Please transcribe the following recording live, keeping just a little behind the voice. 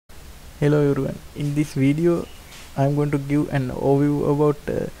Hello everyone. In this video, I am going to give an overview about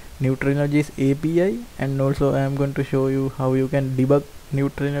Neutralinojs API, and also I am going to show you how you can debug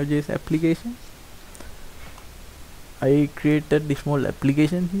Neutralinojs application. I created this small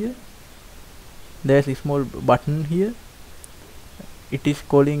application here. There's a small button here. It is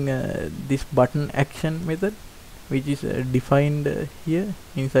calling this button action method, which is defined here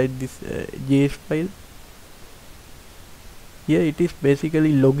inside this JS file. Here it is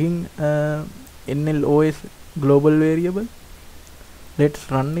basically logging NLOS global variable. Let's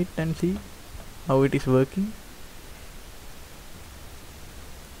run it and see how it is working.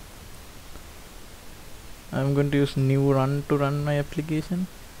 I'm going to use new run to run my application.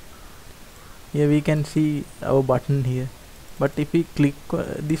 Here we can see our button here, but if we click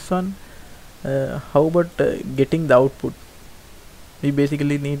this one, how about getting the output? We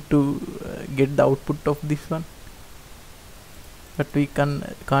basically need to get the output of this one, but we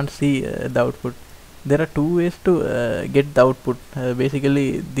can't see the output. There are two ways to get the output.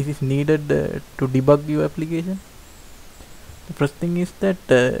 Basically this is needed to debug your application. The first thing is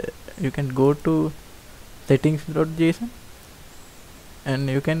that you can go to settings.json and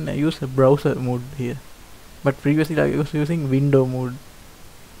you can use a browser mode here, but previously I was using window mode.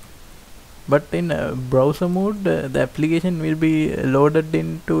 But in browser mode, the application will be loaded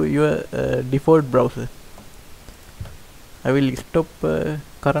into your default browser. I will stop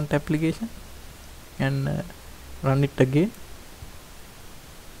current application and run it again.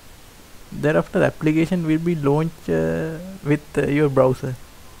 Thereafter the application will be launched with your browser,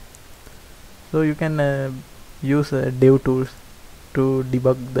 so you can use dev tools to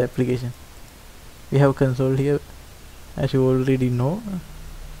debug the application. We have console here, as you already know.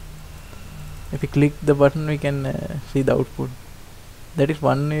 If we click the button, we can see the output. That is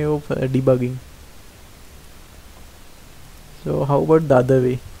one way of debugging. So how about the other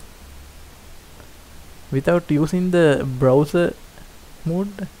way? Without using the browser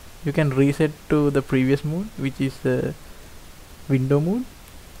mode, you can reset to the previous mode, which is window mode.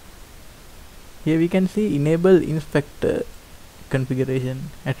 Here we can see enable inspect configuration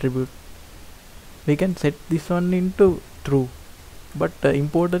attribute. We can set this one into true, but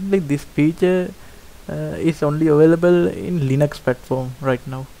importantly this feature is only available in Linux platform right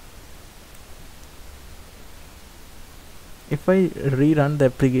now. If I rerun the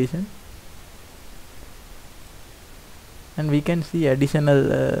application, and we can see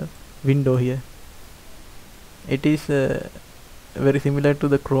additional window here. It is very similar to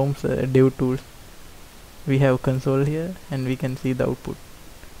the Chrome's dev tools. We have console here and we can see the output.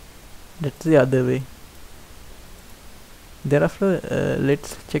 That's the other way. Thereafter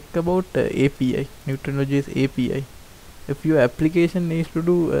let's check about API, Neutralinojs API. If your application needs to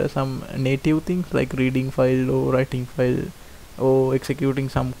do some native things like reading file or writing file or executing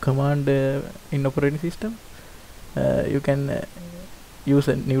some command in operating system, you can use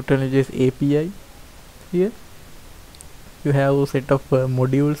a Neutralinojs API. Here you have a set of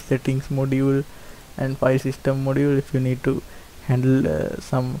modules, settings module and file system module. If you need to handle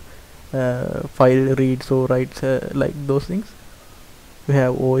some file reads or writes like those things, you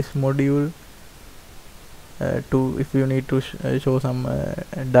have OS module to if you need to show some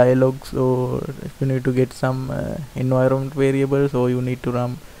dialogues, or if you need to get some environment variables, or you need to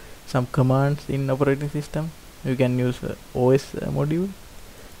run some commands in operating system, you can use OS module.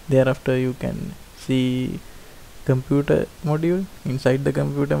 Thereafter you can see computer module. Inside the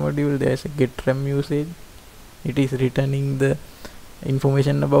computer module there is a get RAM usage. It is returning the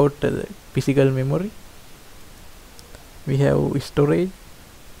information about physical memory. We have storage,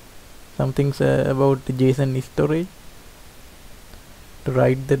 some things about JSON storage to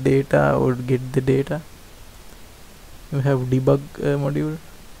write the data or get the data. You have debug module.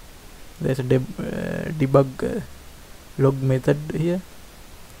 There's a debug log method here.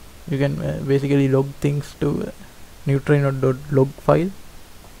 You can basically log things to Neutralinoj.log file.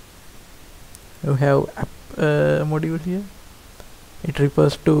 You have app module here. It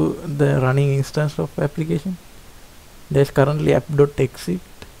refers to the running instance of application. There's currently app.exit.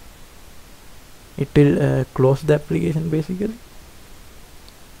 It will close the application basically.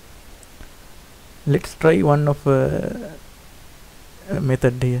 Let's try one of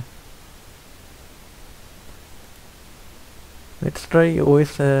method here. Let's try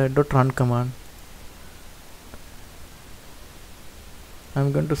os.run command.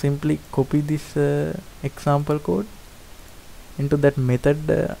 I'm going to simply copy this example code into that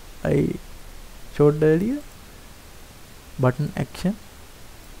method I showed earlier, button action.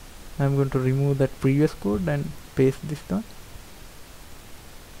 I'm going to remove that previous code and paste this down.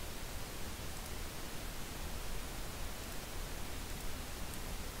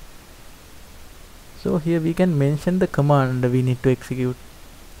 So here we can mention the command we need to execute,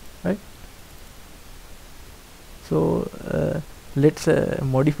 right? So let's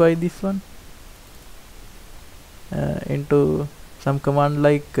modify this one into some command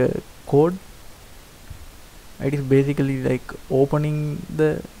like code. It is basically like opening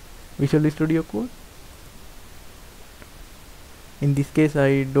the Visual Studio Code. In this case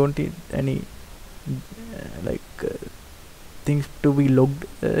I don't need any things to be logged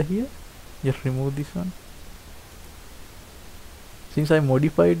here. Just remove this one. Since I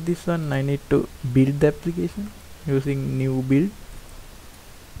modified this one, I need to build the application using new build.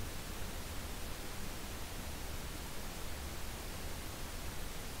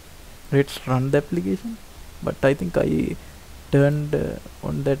 Let's run the application, but I think I turned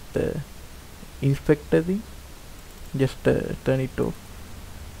on that inspector thing. Just turn it off.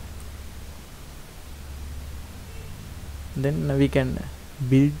 Then we can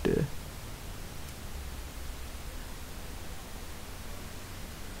build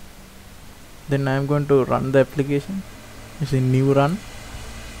then I am going to run the application using new run.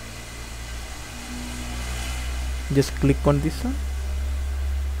 Just click on this one,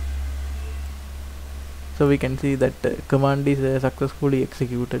 so we can see that command is successfully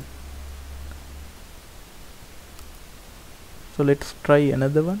executed. So let's try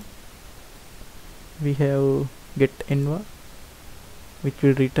another one. We have get env, which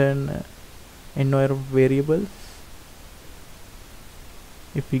will return environment variables.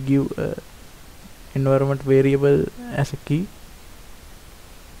 If we give environment variable as a key,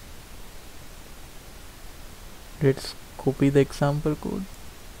 let's copy the example code.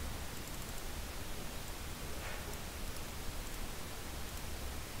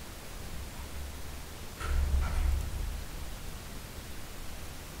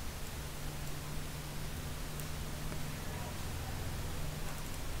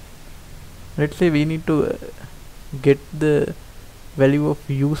 Let's say we need to get the value of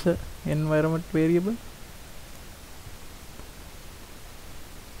user environment variable.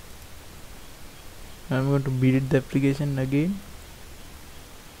 I'm going to build the application again.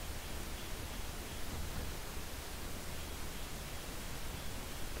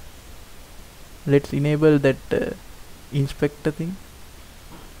 Let's enable that inspector thing,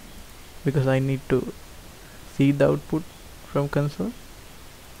 because I need to see the output from console.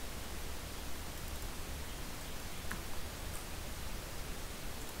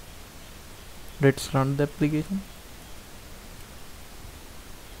 Let's run the application.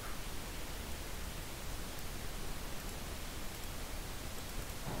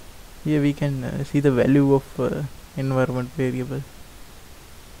 Here we can see the value of environment variable.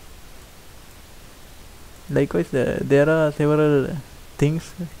 Likewise, there are several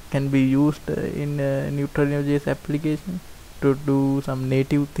things can be used in Neutralinojs application to do some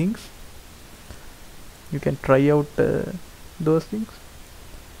native things. You can try out those things.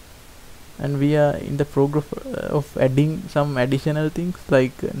 And we are in the progress of adding some additional things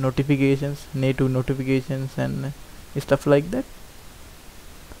like notifications, native notifications and stuff like that.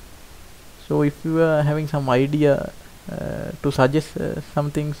 So if you are having some idea to suggest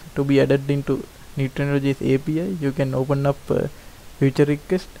some things to be added into Neutralinojs API, you can open up feature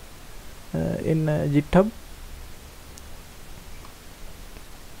request in GitHub.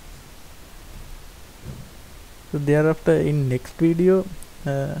 So thereafter, in next video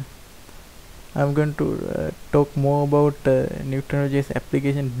I'm going to talk more about Neutralinojs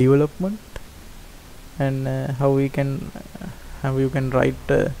application development and how you can write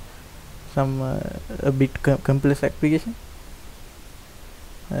some a bit complex application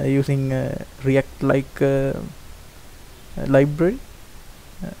using React like library.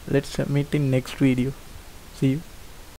 Let's meet in next video. See you.